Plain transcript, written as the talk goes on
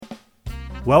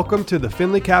Welcome to the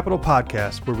Finley Capital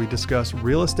Podcast, where we discuss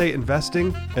real estate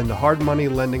investing and the hard money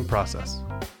lending process.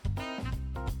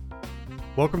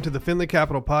 Welcome to the Finley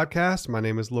Capital Podcast. My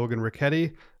name is Logan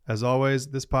Ricchetti. As always,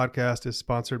 this podcast is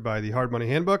sponsored by the Hard Money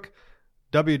Handbook,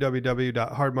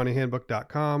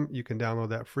 www.hardmoneyhandbook.com. You can download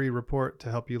that free report to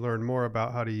help you learn more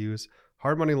about how to use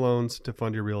hard money loans to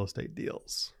fund your real estate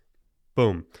deals.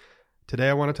 Boom. Today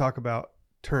I want to talk about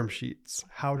term sheets,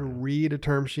 how to read a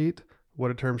term sheet, what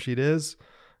a term sheet is,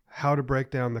 how to break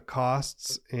down the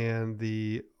costs and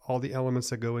all the elements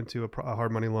that go into a hard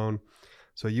money loan,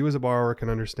 so you as a borrower can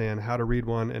understand how to read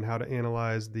one and how to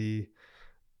analyze the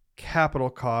capital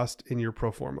cost in your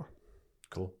pro forma.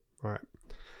 Cool. All right.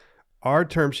 Our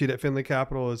term sheet at Finley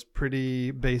Capital is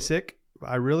pretty basic.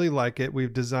 I really like it.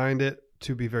 We've designed it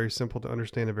to be very simple to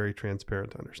understand and very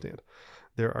transparent to understand.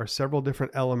 There are several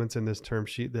different elements in this term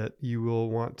sheet that you will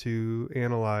want to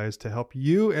analyze to help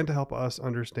you and to help us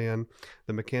understand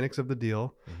the mechanics of the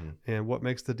deal and what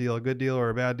makes the deal a good deal or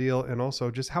a bad deal, and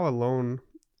also just how a loan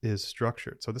is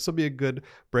structured. So this will be a good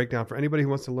breakdown for anybody who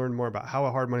wants to learn more about how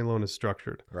a hard money loan is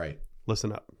structured. Right.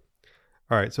 Listen up.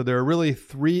 All right. So there are really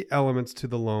three elements to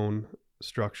the loan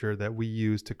structure that we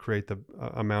use to create the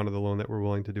amount of the loan that we're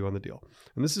willing to do on the deal.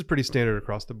 And this is pretty standard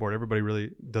across the board. Everybody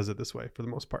really does it this way for the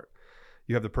most part.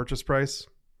 You have the purchase price,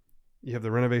 you have the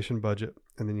renovation budget,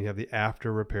 and then you have the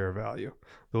after repair value.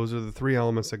 Those are the three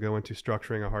elements that go into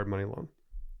structuring a hard money loan.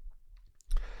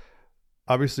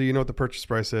 Obviously, you know what the purchase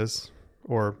price is,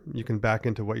 or you can back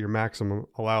into what your maximum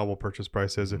allowable purchase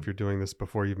price is if you're doing this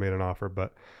before you've made an offer.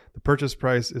 But the purchase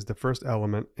price is the first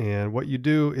element. And what you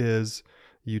do is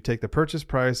you take the purchase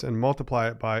price and multiply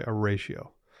it by a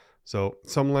ratio. So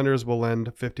some lenders will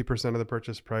lend 50% of the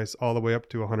purchase price all the way up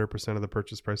to 100% of the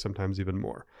purchase price, sometimes even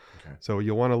more. Okay. So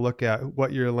you'll want to look at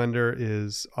what your lender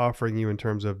is offering you in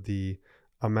terms of the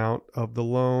amount of the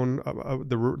loan,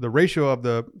 the ratio of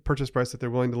the purchase price that they're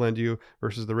willing to lend you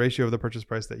versus the ratio of the purchase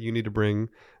price that you need to bring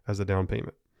as a down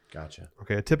payment. Gotcha.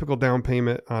 Okay. A typical down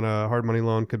payment on a hard money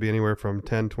loan could be anywhere from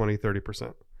 10, 20,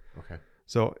 30%. Okay.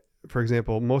 So for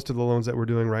example, most of the loans that we're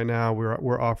doing right now,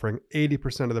 we're offering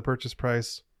 80% of the purchase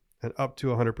price and up to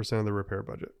 100% of the repair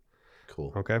budget.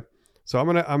 Cool. Okay. So I'm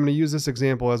gonna use this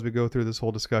example as we go through this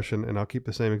whole discussion, and I'll keep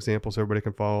the same example so everybody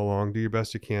can follow along. Do your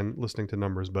best you can listening to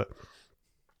numbers, but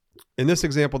in this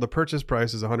example, the purchase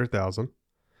price is $100,000,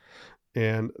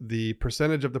 and the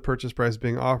percentage of the purchase price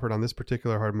being offered on this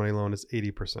particular hard money loan is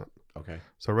 80%. Okay.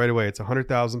 So right away, it's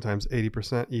 100,000 times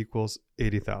 80% equals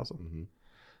 80,000. Mm-hmm.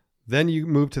 Then you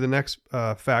move to the next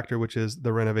factor, which is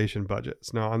the renovation budget.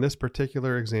 So now on this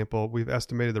particular example, we've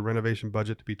estimated the renovation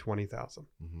budget to be $20,000.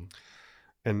 Mm-hmm.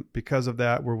 And because of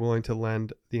that, we're willing to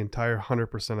lend the entire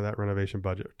 100% of that renovation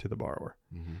budget to the borrower.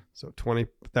 Mm-hmm. So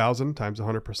 20,000 times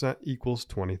 100% equals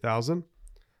 20,000,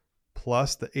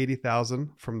 plus the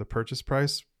 80,000 from the purchase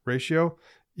price ratio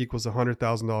equals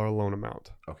 $100,000 loan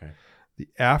amount. Okay. The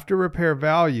after repair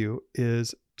value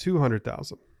is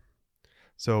 200,000.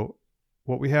 So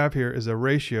what we have here is a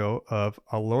ratio of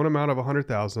a loan amount of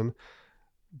 100,000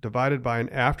 divided by an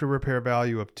after repair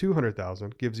value of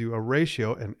 200,000 gives you a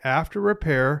ratio, an after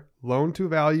repair loan to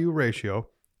value ratio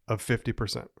of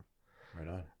 50%. Right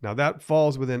on. Now that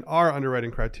falls within our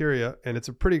underwriting criteria, and it's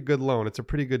a pretty good loan. It's a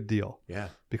pretty good deal. Yeah.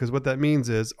 Because what that means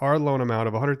is our loan amount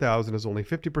of 100,000 is only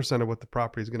 50% of what the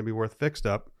property is going to be worth fixed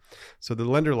up. So the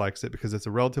lender likes it because it's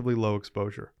a relatively low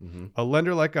exposure. Mm-hmm. A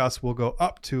lender like us will go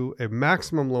up to a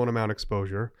maximum loan amount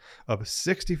exposure of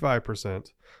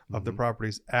 65% of the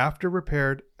property's after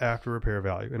repair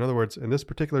value. In other words, in this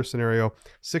particular scenario,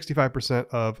 65%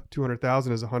 of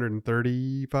 200,000 is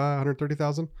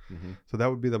 130,000. Mm-hmm. So that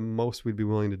would be the most we'd be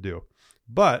willing to do.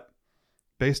 But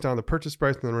based on the purchase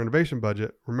price and the renovation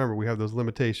budget, remember, we have those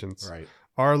limitations. Right.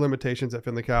 Our limitations at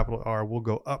Finley Capital are we'll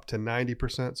go up to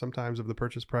 90% sometimes of the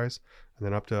purchase price and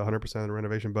then up to 100% of the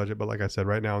renovation budget. But like I said,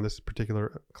 right now in this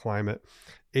particular climate,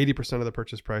 80% of the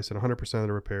purchase price and 100% of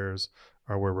the repairs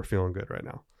are where we're feeling good right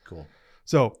now. Cool.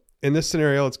 So in this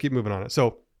scenario, let's keep moving on it.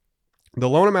 So the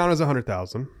loan amount is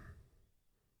 100,000.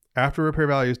 After repair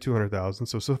value is 200,000.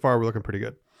 So far we're looking pretty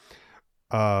good.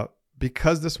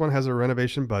 Because this one has a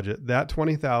renovation budget, that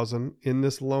 20,000 in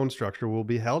this loan structure will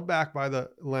be held back by the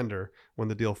lender when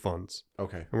the deal funds.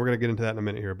 Okay. And we're going to get into that in a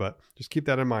minute here, but just keep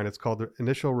that in mind. It's called the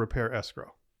initial repair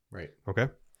escrow. Right. Okay.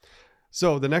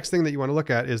 So the next thing that you want to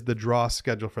look at is the draw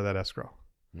schedule for that escrow.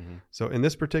 Mm-hmm. So in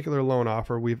this particular loan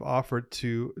offer, we've offered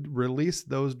to release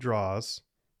those draws,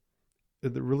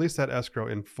 release that escrow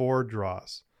in 4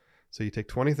 draws. So you take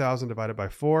 20,000 divided by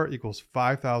 4 equals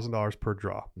 $5,000 per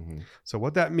draw. Mm-hmm. So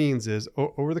what that means is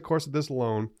over the course of this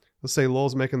loan, let's say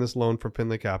Lowell's making this loan from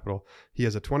Finley Capital. He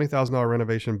has a $20,000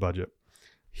 renovation budget.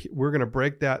 we're going to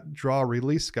break that draw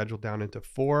release schedule down into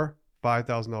 4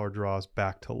 $5,000 draws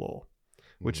back to Lowell,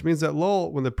 which means that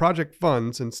Lowell, when the project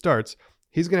funds and starts,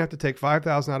 he's going to have to take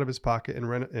 $5,000 out of his pocket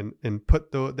and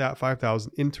put that $5,000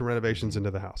 into renovations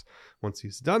into the house. Once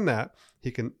he's done that,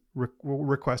 he can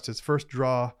request his first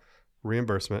draw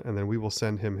reimbursement, and then we will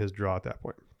send him his draw at that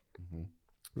point.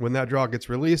 When that draw gets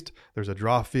released, there's a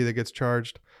draw fee that gets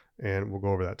charged, and we'll go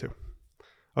over that too.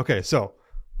 Okay, so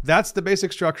that's the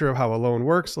basic structure of how a loan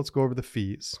works. Let's go over the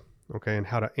fees, okay, and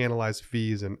how to analyze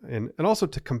fees and also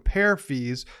to compare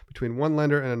fees between one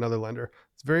lender and another lender.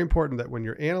 It's very important that when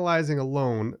you're analyzing a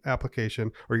loan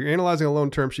application or you're analyzing a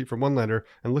loan term sheet from one lender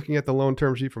and looking at the loan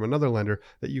term sheet from another lender,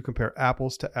 that you compare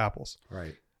apples to apples.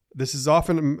 Right. This is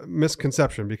often a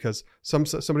misconception because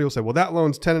somebody will say, well, that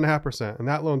loan's 10.5% and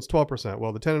that loan's 12%.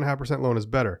 Well, the 10.5% loan is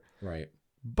better. Right.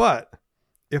 But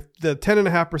if the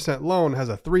 10.5% loan has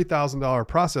a $3,000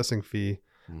 processing fee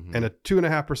and a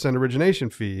 2.5% origination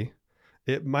fee,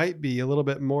 it might be a little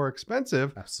bit more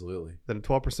expensive. Absolutely. Than a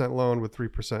 12% loan with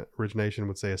 3% origination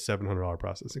would say a $700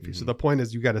 processing fee. So the point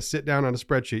is you got to sit down on a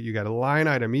spreadsheet. You got to line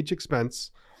item each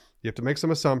expense. You have to make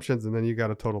some assumptions and then you got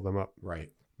to total them up.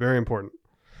 Right. Very important.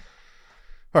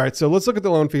 All right. So let's look at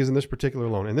the loan fees in this particular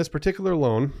loan. In this particular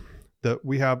loan,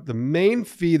 we have the main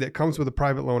fee that comes with a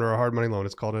private loan or a hard money loan.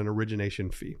 It's called an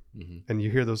origination fee. And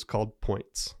you hear those called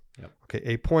points. Yep. Okay.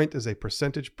 A point is a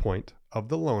percentage point of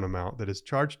the loan amount that is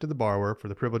charged to the borrower for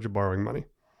the privilege of borrowing money.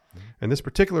 In this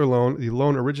particular loan, the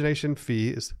loan origination fee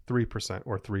is 3%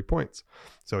 or 3 points.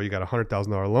 So you got a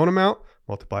 $100,000 loan amount,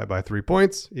 multiply it by 3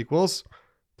 points equals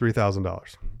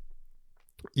 $3,000.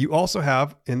 You also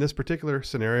have, in this particular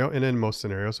scenario, and in most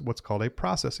scenarios, what's called a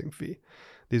processing fee.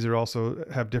 These are also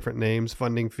have different names: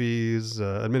 funding fees,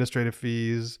 administrative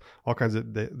fees, all kinds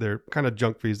of. They're kind of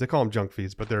junk fees. They call them junk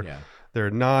fees, but they're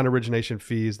non-origination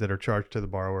fees that are charged to the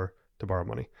borrower to borrow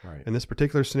money. Right. In this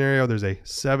particular scenario, there's a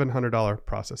 $700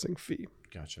 processing fee.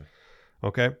 Gotcha.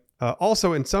 Okay.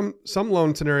 Also, in some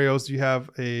loan scenarios, you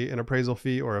have an appraisal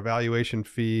fee or a valuation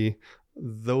fee.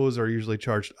 Those are usually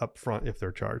charged up front if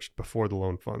they're charged before the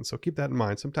loan funds. So keep that in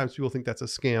mind. Sometimes people think that's a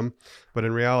scam, but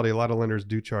in reality, a lot of lenders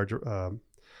do charge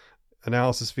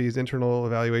analysis fees, internal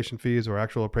evaluation fees, or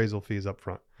actual appraisal fees up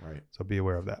front. Right. So be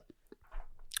aware of that.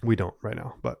 We don't right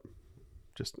now, but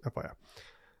just FYI.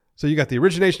 So you got the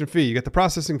origination fee, you got the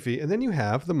processing fee, and then you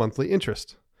have the monthly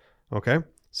interest. Okay.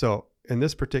 So in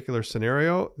this particular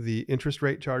scenario, the interest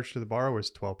rate charged to the borrower is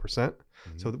 12%.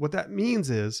 So what that means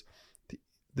is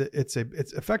it's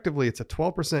effectively a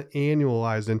 12%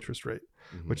 annualized interest rate,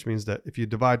 which means that if you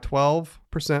divide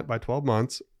 12% by 12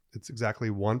 months, it's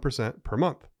exactly 1% per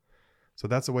month. So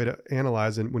that's a way to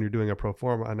analyze, and when you're doing a pro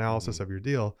forma analysis of your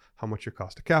deal, how much your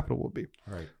cost of capital will be.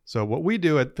 Right. So what we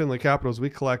do at Finley Capital is we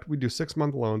do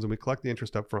 6-month loans and we collect the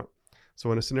interest up front.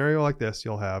 So in a scenario like this,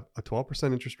 you'll have a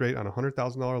 12% interest rate on a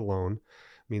 $100,000 loan,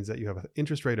 means that you have an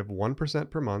interest rate of 1%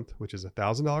 per month, which is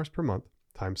 $1,000 per month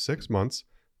times 6 months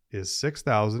is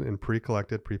 $6,000 in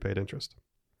pre-collected prepaid interest.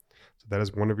 So that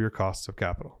is one of your costs of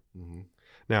capital.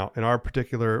 Now, in our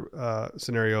particular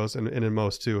scenarios, and in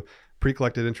most too,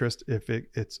 pre-collected interest,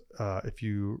 if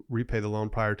you repay the loan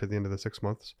prior to the end of the 6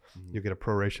 months, you get a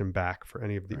proration back for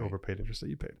any of the overpaid interest that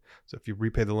you paid. So if you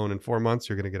repay the loan in 4 months,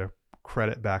 you're going to get a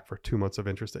credit back for 2 months of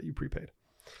interest that you prepaid.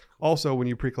 Also, when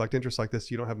you pre-collect interest like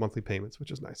this, you don't have monthly payments,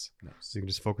 which is nice. So you can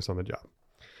just focus on the job.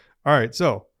 All right,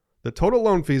 so the total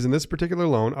loan fees in this particular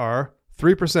loan are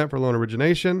 3% for loan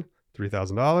origination,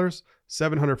 $3,000,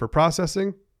 $700 for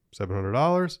processing,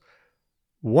 $700,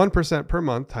 1% per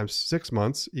month times 6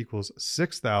 months equals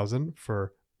 $6,000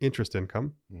 for interest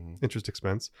income, interest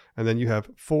expense, and then you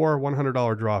have 4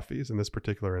 $100 draw fees in this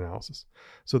particular analysis.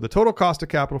 So the total cost of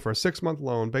capital for a 6-month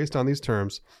loan based on these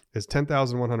terms is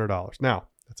 $10,100. Now,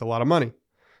 that's a lot of money.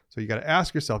 So you got to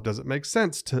ask yourself, does it make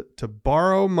sense to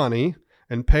borrow money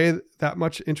and pay that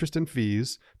much interest and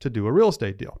fees to do a real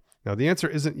estate deal? Now, the answer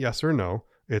isn't yes or no.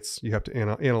 You have to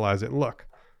analyze it and look.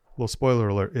 Little spoiler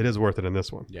alert, it is worth it in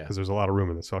this one because there's a lot of room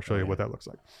in this. So I'll show you what that looks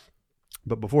like.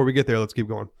 But before we get there, let's keep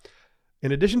going.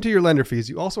 In addition to your lender fees,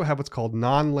 you also have what's called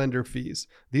non-lender fees.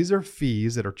 These are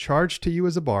fees that are charged to you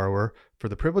as a borrower for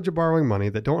the privilege of borrowing money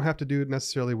that don't have to do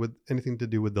necessarily with anything to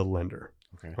do with the lender.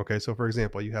 Okay. So for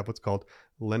example, you have what's called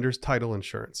lender's title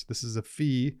insurance. This is a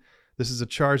fee. This is a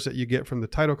charge that you get from the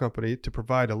title company to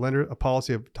provide a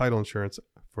policy of title insurance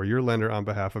for your lender on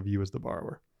behalf of you as the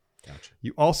borrower. Gotcha.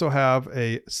 You also have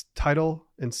a title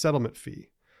and settlement fee.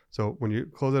 So when you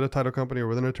close at a title company or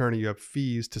with an attorney, you have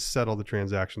fees to settle the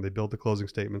transaction. They build the closing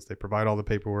statements. They provide all the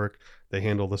paperwork. They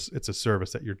handle this. It's a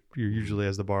service that you're usually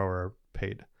as the borrower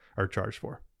paid or charged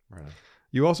for. Right.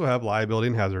 You also have liability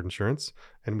and hazard insurance.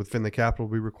 And with Finley Capital,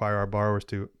 we require our borrowers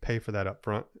to pay for that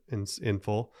upfront in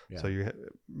full. Yeah. So you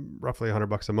roughly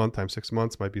 $100 a month times 6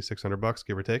 months might be $600,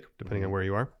 give or take, depending on where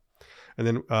you are. And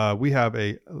then we have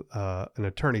an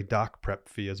attorney doc prep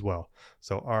fee as well.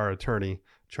 So our attorney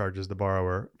charges the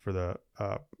borrower for the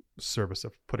service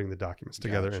of putting the documents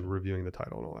together and reviewing the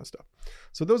title and all that stuff.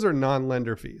 So those are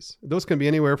non-lender fees. Those can be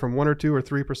anywhere from 1 or 2 or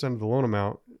 3% of the loan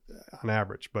amount on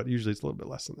average, but usually it's a little bit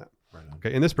less than that. Right on.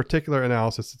 Okay. In this particular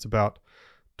analysis, it's about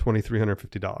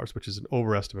 $2,350, which is an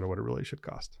overestimate of what it really should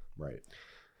cost. Right.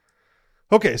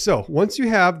 Okay. So once you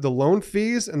have the loan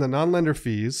fees and the non-lender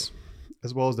fees,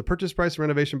 as well as the purchase price,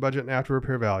 renovation budget, and after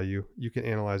repair value, you can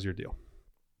analyze your deal.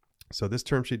 So this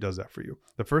term sheet does that for you.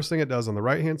 The first thing it does on the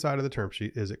right-hand side of the term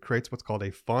sheet is it creates what's called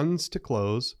a funds to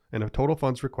close and a total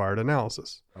funds required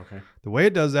analysis. Okay. The way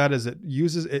it does that is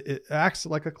it acts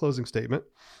like a closing statement,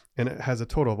 and it has a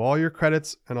total of all your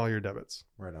credits and all your debits.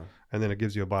 Right on. And then it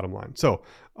gives you a bottom line. So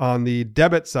on the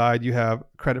debit side, you have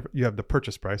the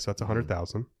purchase price. So that's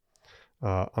 $100,000.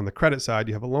 On the credit side,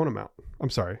 you have a loan amount. I'm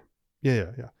sorry. Yeah.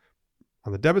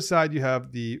 On the debit side, you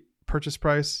have the purchase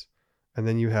price, and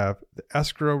then you have the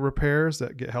escrow repairs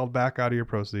that get held back out of your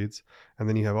proceeds. And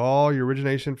then you have all your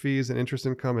origination fees and interest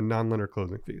income and non-lender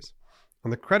closing fees.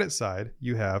 On the credit side,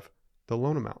 you have the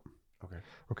loan amount.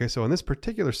 Okay. So in this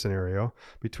particular scenario,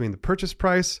 between the purchase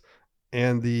price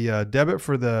and the debit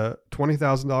for the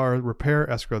 $20,000 repair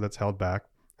escrow that's held back,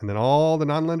 and then all the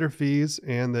non-lender fees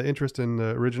and the interest and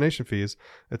the origination fees,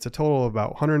 it's a total of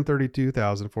about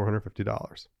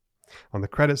 $132,450. On the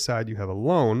credit side, you have a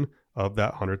loan of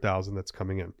that $100,000 that's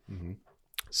coming in. Mm-hmm.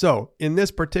 So in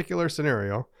this particular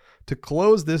scenario, to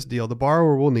close this deal, the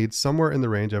borrower will need somewhere in the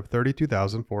range of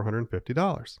 $32,450.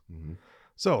 Mm-hmm.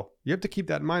 So you have to keep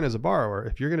that in mind as a borrower.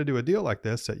 If you're going to do a deal like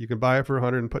this, that you can buy it for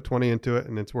 100 and put 20 into it,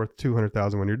 and it's worth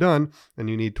 $200,000 when you're done, and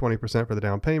you need 20% for the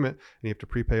down payment, and you have to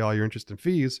prepay all your interest and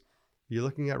fees, you're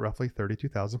looking at roughly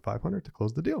 $32,500 to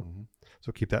close the deal. Mm-hmm.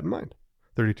 So keep that in mind,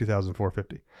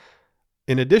 $32,450.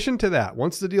 In addition to that,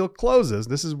 once the deal closes,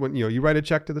 this is when you write a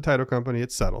check to the title company,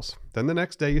 it settles. Then the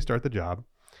next day you start the job.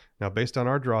 Now, based on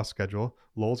our draw schedule,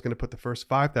 Lowell's going to put the first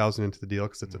 $5,000 into the deal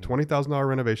because it's a $20,000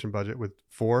 renovation budget with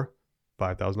 4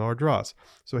 $5,000 draws.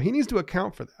 So he needs to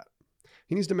account for that.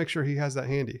 He needs to make sure he has that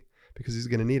handy because he's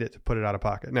going to need it to put it out of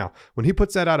pocket. Now, when he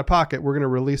puts that out of pocket, we're going to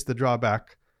release the draw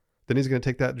back. Then he's going to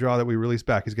take that draw that we released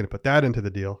back. He's going to put that into the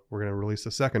deal. We're going to release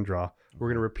the second draw. We're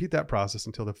going to repeat that process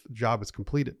until the job is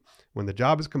completed. When the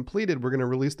job is completed, we're going to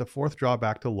release the fourth draw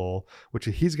back to Lowell, which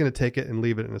he's going to take it and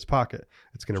leave it in his pocket.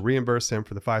 It's going to reimburse him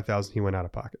for the $5,000 he went out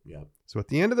of pocket. Yep. So at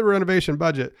the end of the renovation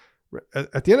budget,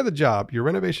 at the end of the job, your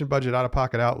renovation budget out of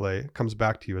pocket outlay comes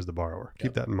back to you as the borrower.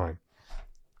 Keep that in mind.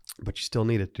 But you still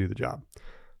need it to do the job.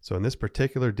 So in this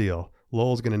particular deal,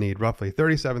 Lowell's going to need roughly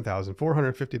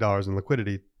 $37,450 in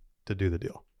liquidity to do the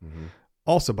deal. Mm-hmm.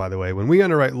 Also, by the way, when we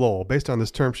underwrite Lowell, based on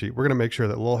this term sheet, we're going to make sure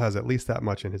that Lowell has at least that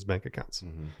much in his bank accounts.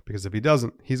 Mm-hmm. Because if he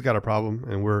doesn't, he's got a problem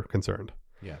and we're concerned.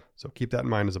 Yeah. So keep that in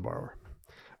mind as a borrower.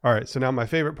 All right. So now my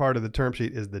favorite part of the term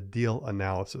sheet is the deal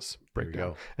analysis breakdown. There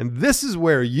you go. And this is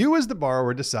where you as the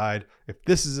borrower decide if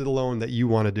this is a loan that you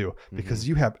want to do, because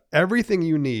you have everything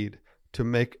you need to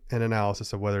make an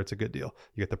analysis of whether it's a good deal.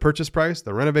 You get the purchase price,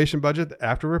 the renovation budget, the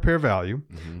after repair value,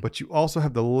 but you also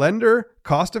have the lender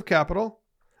cost of capital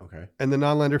and the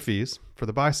non-lender fees for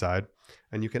the buy side.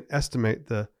 And you can estimate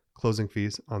the closing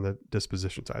fees on the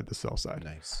disposition side, the sell side.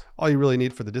 Nice. All you really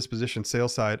need for the disposition sale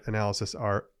side analysis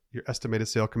are your estimated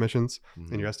sale commissions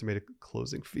and your estimated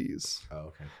closing fees. Oh,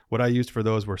 okay. What I used for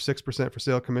those were 6% for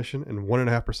sale commission and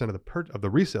 1.5% of the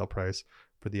resale price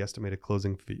for the estimated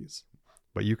closing fees.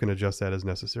 But you can adjust that as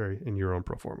necessary in your own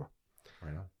pro forma.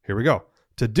 Right on. Here we go.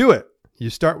 To do it, you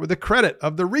start with the credit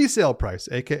of the resale price,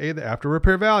 aka the after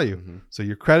repair value. So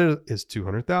your credit is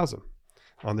 $200,000.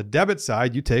 On the debit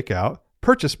side, you take out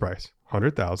purchase price,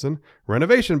 $100,000,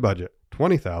 renovation budget,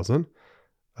 $20,000.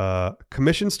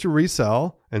 Commissions to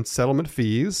resell and settlement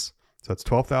fees. So that's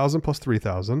 $12,000 plus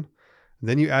 $3,000.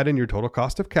 Then you add in your total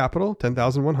cost of capital,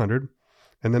 $10,100,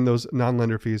 and then those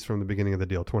non-lender fees from the beginning of the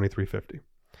deal, $2,350.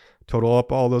 Total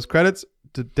up all those credits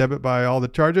to debit by all the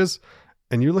charges,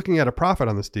 and you're looking at a profit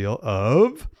on this deal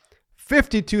of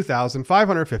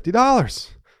 $52,550.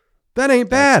 That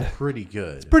ain't bad. That's pretty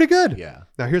good. It's pretty good. Yeah.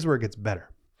 Now here's where it gets better.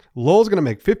 Lowell's going to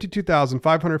make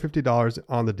 $52,550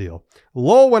 on the deal.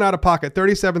 Lowell went out of pocket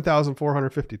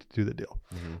 $37,450 to do the deal.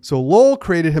 So Lowell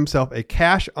created himself a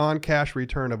cash-on-cash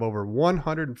return of over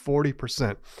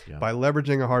 140% by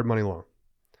leveraging a hard money loan.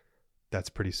 That's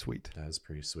pretty sweet. That is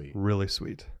pretty sweet. Really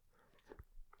sweet.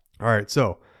 All right,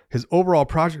 so His overall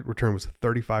project return was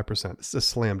 35%. This is a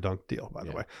slam dunk deal, by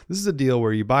the way. This is a deal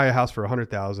where you buy a house for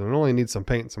 $100,000 and only needs some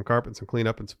paint, some carpet, some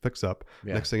cleanup, and some fix up.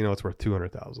 Yeah. Next thing you know, it's worth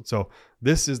 $200,000. So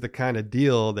this is the kind of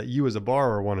deal that you as a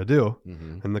borrower want to do,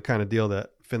 and the kind of deal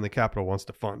that Finley Capital wants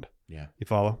to fund. Yeah. You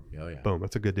follow? Oh, yeah. Boom.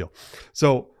 That's a good deal.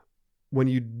 So when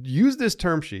you use this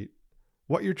term sheet,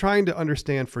 what you're trying to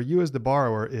understand for you as the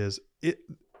borrower is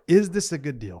this a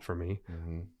good deal for me?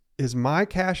 Is my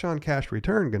cash on cash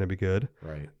return going to be good?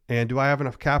 Right. And do I have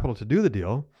enough capital to do the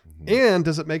deal? And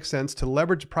does it make sense to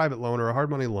leverage a private loan or a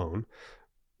hard money loan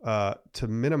to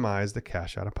minimize the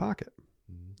cash out of pocket?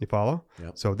 You follow?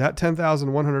 Yep. So that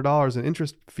 $10,100 in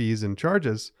interest fees and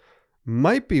charges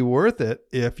might be worth it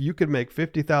if you could make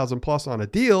 $50,000 plus on a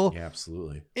deal. Yeah,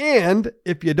 absolutely. And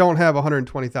if you don't have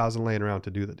 $120,000 laying around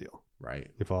to do the deal.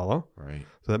 Right. You follow? Right.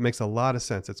 So that makes a lot of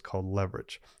sense. It's called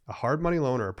leverage. A hard money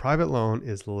loan or a private loan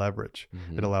is leverage.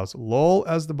 It allows Lowell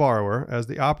as the borrower, as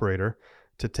the operator,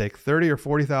 to take $30,000 or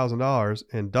 $40,000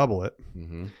 and double it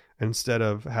instead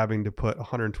of having to put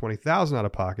 $120,000 out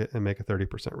of pocket and make a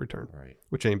 30% return. Right.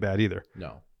 Which ain't bad either.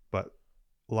 No. But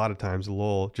a lot of times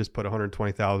Lowell just put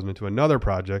 $120,000 into another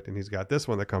project and he's got this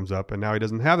one that comes up and now he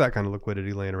doesn't have that kind of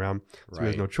liquidity laying around. So he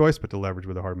has no choice but to leverage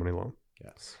with a hard money loan.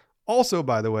 Yes. Also,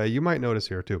 by the way, you might notice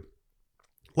here too.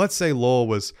 Let's say Lowell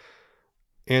was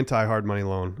anti-hard money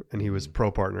loan and he was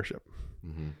pro-partnership.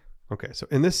 Okay, so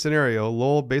in this scenario,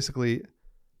 Lowell basically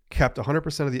kept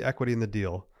 100% of the equity in the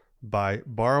deal by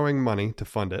borrowing money to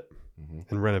fund it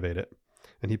and renovate it.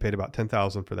 And he paid about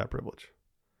 $10,000 for that privilege.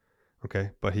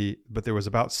 Okay, but there was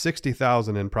about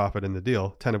 $60,000 in profit in the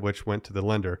deal, 10 of which went to the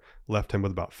lender, left him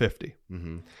with about 50.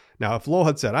 Now, if Lowell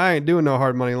had said, I ain't doing no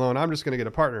hard money loan, I'm just going to get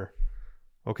a partner.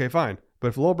 Okay, fine. But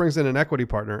if Lowell brings in an equity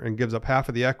partner and gives up half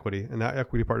of the equity, and that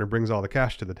equity partner brings all the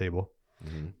cash to the table,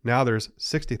 now there's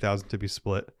 $60,000 to be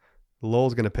split.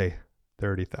 Lowell's going to pay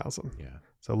 $30,000. Yeah.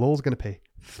 So Lowell's going to pay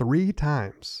 3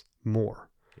 times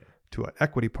more to an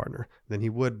equity partner than he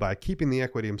would by keeping the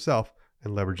equity himself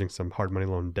and leveraging some hard money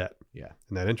loan debt. Yeah.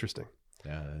 Isn't that interesting?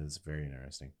 Yeah, that is very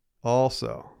interesting.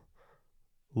 Also,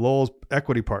 Lowell's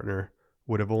equity partner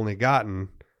would have only gotten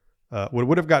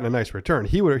would have gotten a nice return.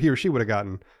 He or she would have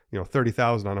gotten,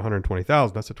 $30,000 on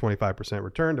 $120,000. That's a 25%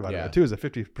 return divided by 2 is a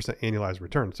 50% annualized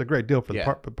return. It's a great deal for the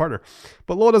partner.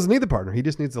 But Lowell doesn't need the partner. He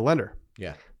just needs the lender.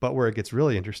 Yeah. But where it gets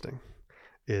really interesting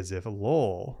is if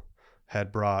Lowell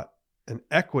had brought an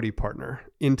equity partner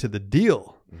into the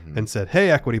deal and said, hey,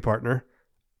 equity partner,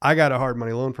 I got a hard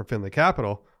money loan from Finley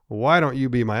Capital. Why don't you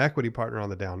be my equity partner on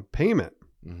the down payment?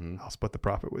 I'll split the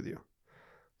profit with you.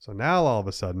 So now all of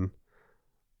a sudden,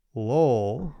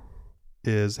 Lowell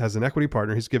has an equity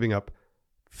partner. He's giving up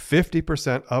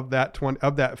 50% of that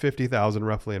 $50,000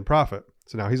 roughly in profit.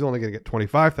 So now he's only going to get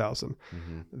 $25,000.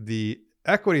 The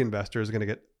equity investor is going to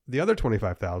get the other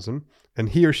 $25,000, and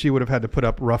he or she would have had to put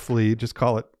up roughly, just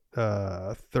call it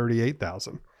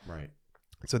 $38,000. Right.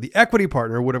 So the equity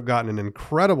partner would have gotten an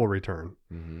incredible return,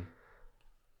 and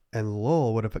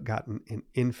Lowell would have gotten an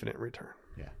infinite return.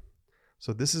 Yeah.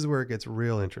 So this is where it gets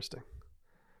real interesting.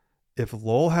 If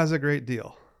Lowell has a great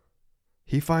deal,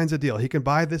 he finds a deal. He can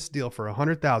buy this deal for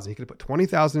 $100,000. He could put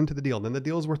 $20,000 into the deal, and then the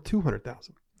deal is worth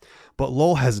 $200,000. But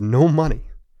Lowell has no money.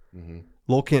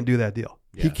 Lowell can't do that deal.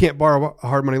 Yeah. He can't borrow a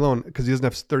hard money loan because he doesn't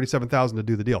have $37,000 to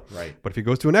do the deal. Right. But if he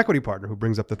goes to an equity partner who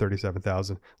brings up the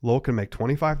 $37,000, Lowell can make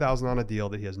 $25,000 on a deal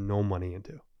that he has no money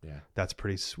into. Yeah. That's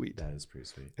pretty sweet. That is pretty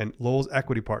sweet. And Lowell's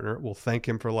equity partner will thank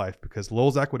him for life because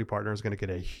Lowell's equity partner is going to get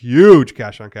a huge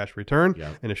cash on cash return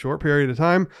in a short period of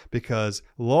time because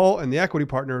Lowell and the equity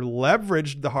partner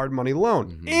leveraged the hard money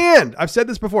loan. And I've said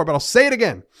this before, but I'll say it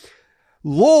again.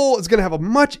 Lowell is going to have a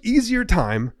much easier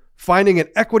time finding an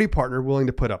equity partner willing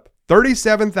to put up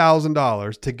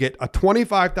 $37,000 to get a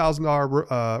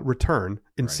 $25,000 return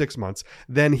in 6 months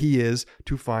than he is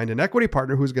to find an equity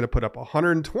partner who's going to put up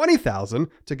 $120,000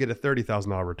 to get a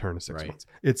 $30,000 return in 6 months.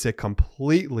 It's a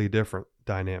completely different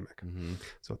dynamic.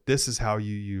 So this is how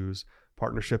you use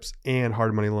partnerships and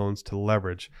hard money loans to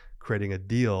leverage, creating a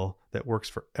deal that works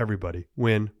for everybody.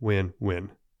 Win, win, win.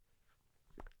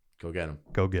 Go get them.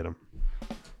 Go get them.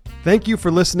 Thank you for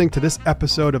listening to this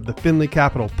episode of the Finley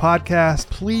Capital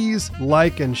Podcast. Please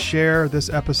like and share this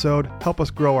episode. Help us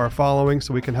grow our following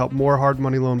so we can help more hard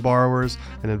money loan borrowers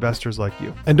and investors like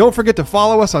you. And don't forget to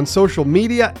follow us on social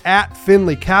media at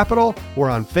Finley Capital. We're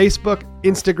on Facebook,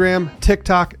 Instagram,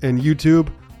 TikTok, and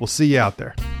YouTube. We'll see you out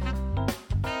there.